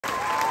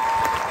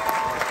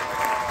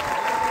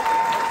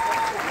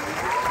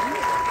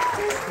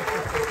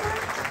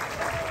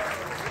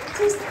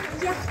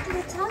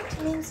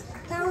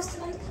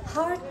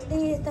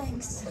Heartily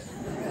thanks.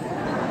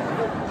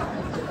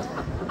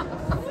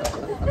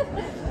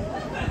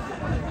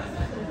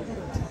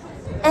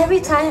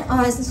 Every time,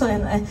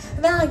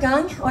 hver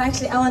gang, or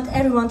actually I want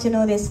everyone to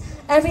know this,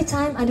 every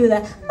time I do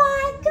that,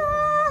 my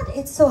God,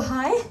 it's so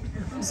high,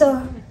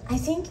 so I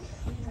think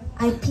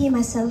I pee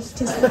myself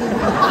just a little bit.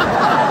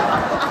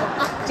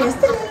 Just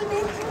a little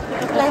bit,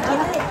 like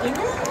in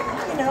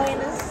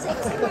a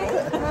sexy way.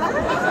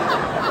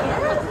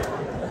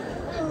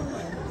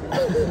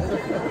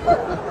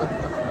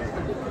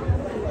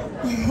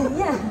 Yeah.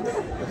 Yeah,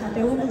 I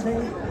don't want to say.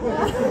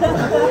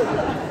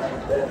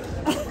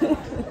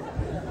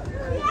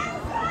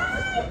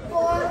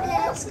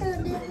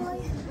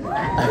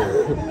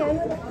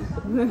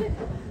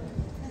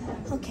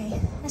 Ok,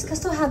 jeg skal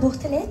stå her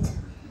borte litt.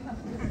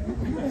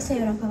 Det ser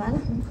jo dere vel.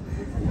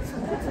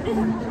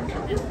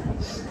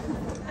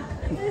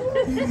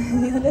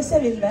 Ja, det ser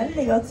vi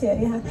veldig godt, sier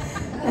de her.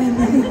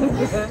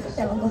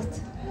 Det var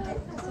godt.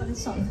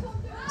 Sånn.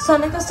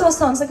 Sånn, jeg kan stå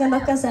sånn, så kan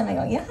dere se meg en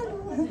gang. Ja, hallo.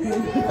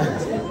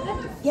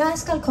 Ja, jeg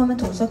skal komme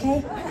til oss, ok?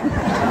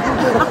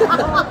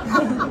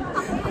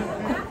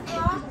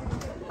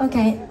 Ok,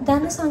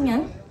 denne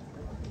sangen,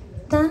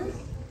 den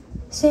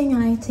synger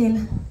jeg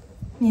til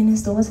mine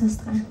store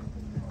søstre.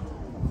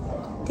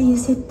 De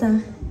sitter...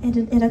 Er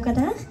dere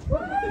der?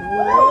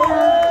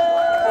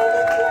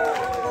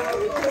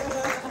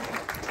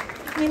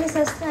 Mine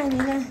søstre er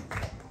mine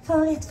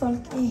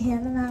favorittfolk i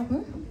hele verden.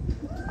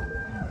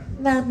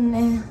 Verden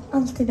er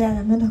alltid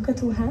bedre med dere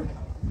to her.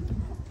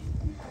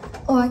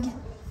 Og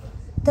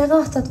det er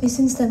rart at vi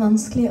synes det er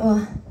vanskelig å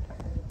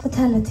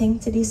fortelle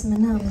ting til de som er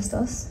nærmest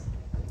oss.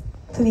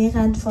 For vi er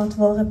redd for at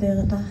våre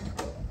byrder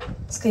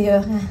skal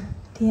gjøre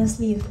deres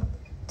liv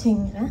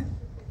tyngre.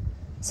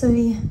 Så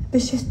vi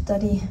beskytter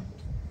de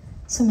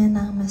som er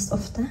nærmest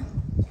ofte.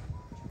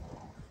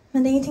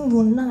 Men det er ingenting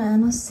vondere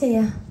enn å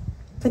se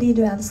fordi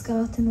du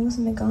elsker til noe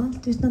som er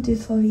galt, uten at du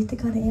får vite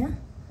hva det er.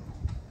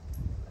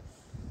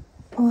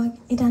 Og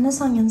i denne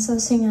sangen så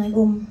synger jeg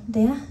om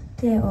det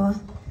å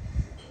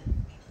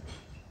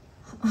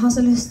ha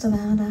så lyst til å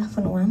være der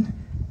for noen.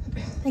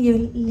 Jeg er jo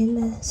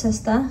lille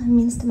søster,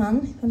 minste mann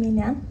i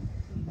familien.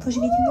 Får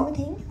ikke vite noen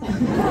ting.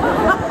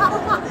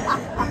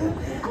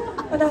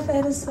 Og derfor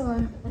er det så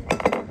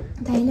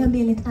deilig å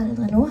bli litt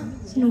eldre nå,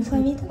 så nå får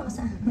jeg vite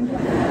masse.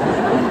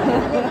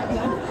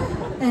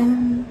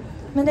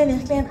 Men det er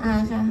virkelig en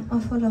ære å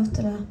få lov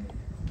til å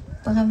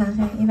bare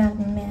være i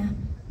verden med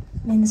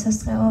mine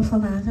søstre, og få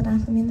være der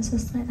for mine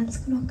søstre. Jeg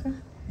elsker dere.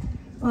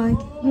 Og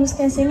nå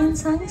skal jeg synge en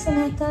sang som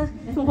heter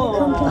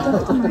Complete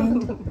of the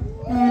Mind.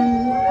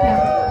 Ja.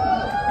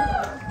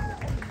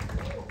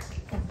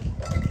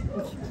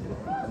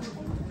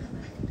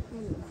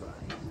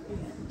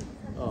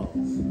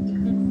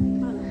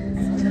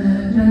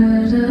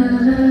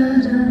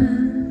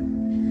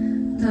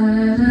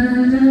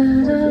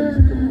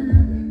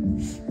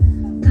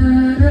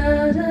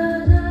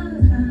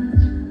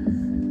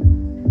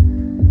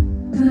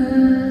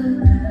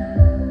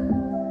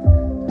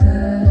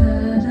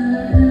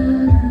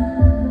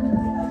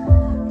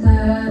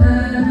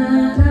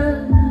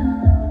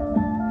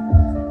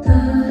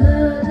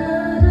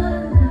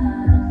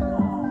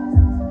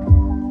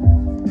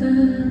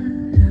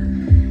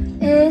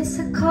 It's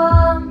a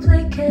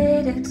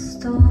complicated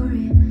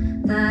story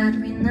that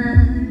we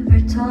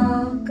never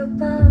talk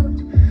about,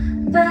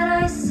 but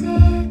I see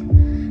it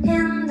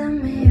in the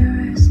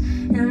mirrors,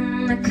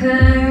 in the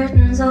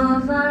curtains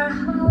of our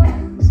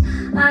house.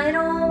 I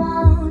don't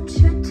want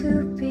you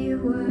to be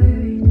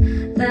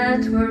worried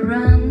that we're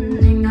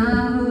running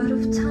out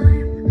of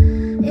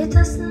time. It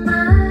doesn't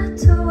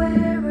matter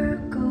where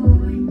we're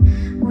going,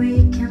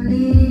 we can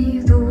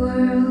leave the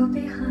world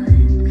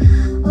behind.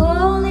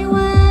 Only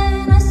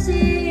when I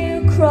see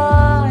you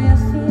cry, I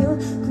feel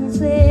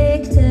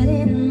conflicted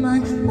in my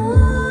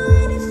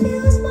mind. It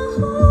fills my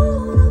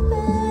heart up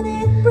and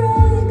it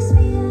breaks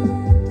me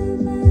at the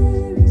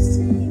very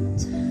same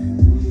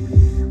time.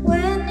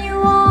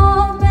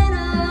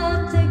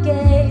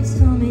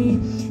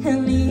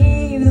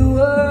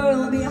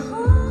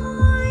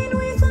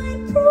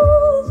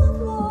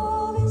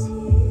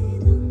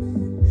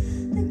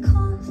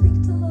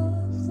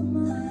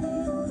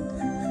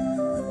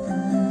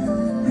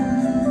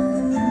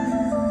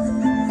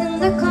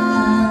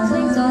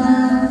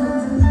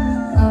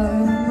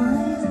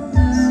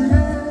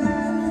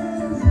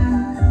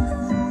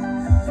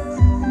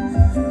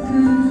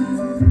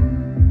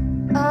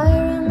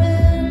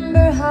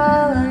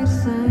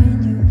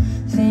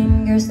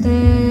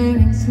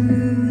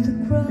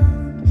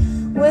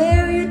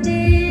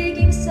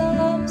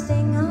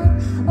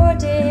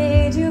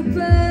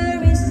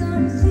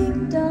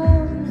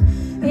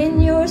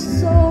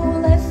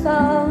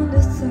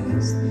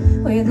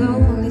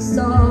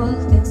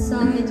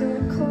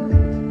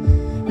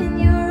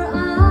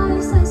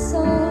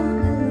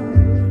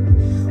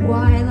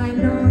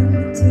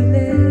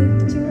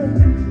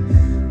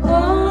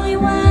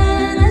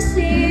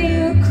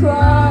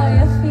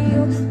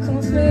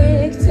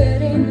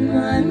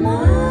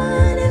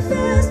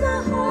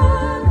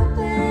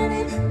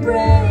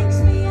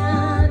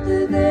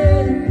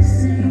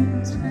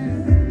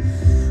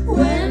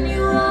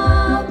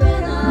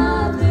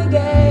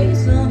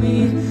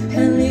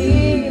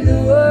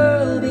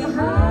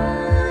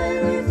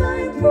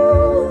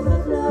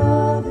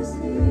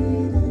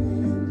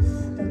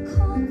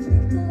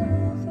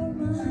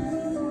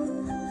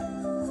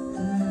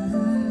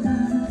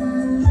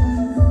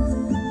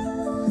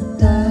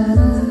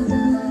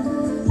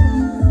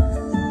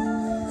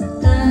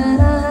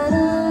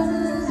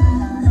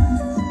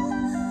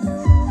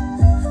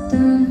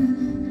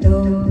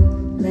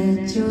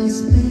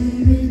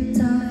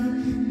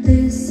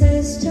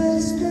 sister.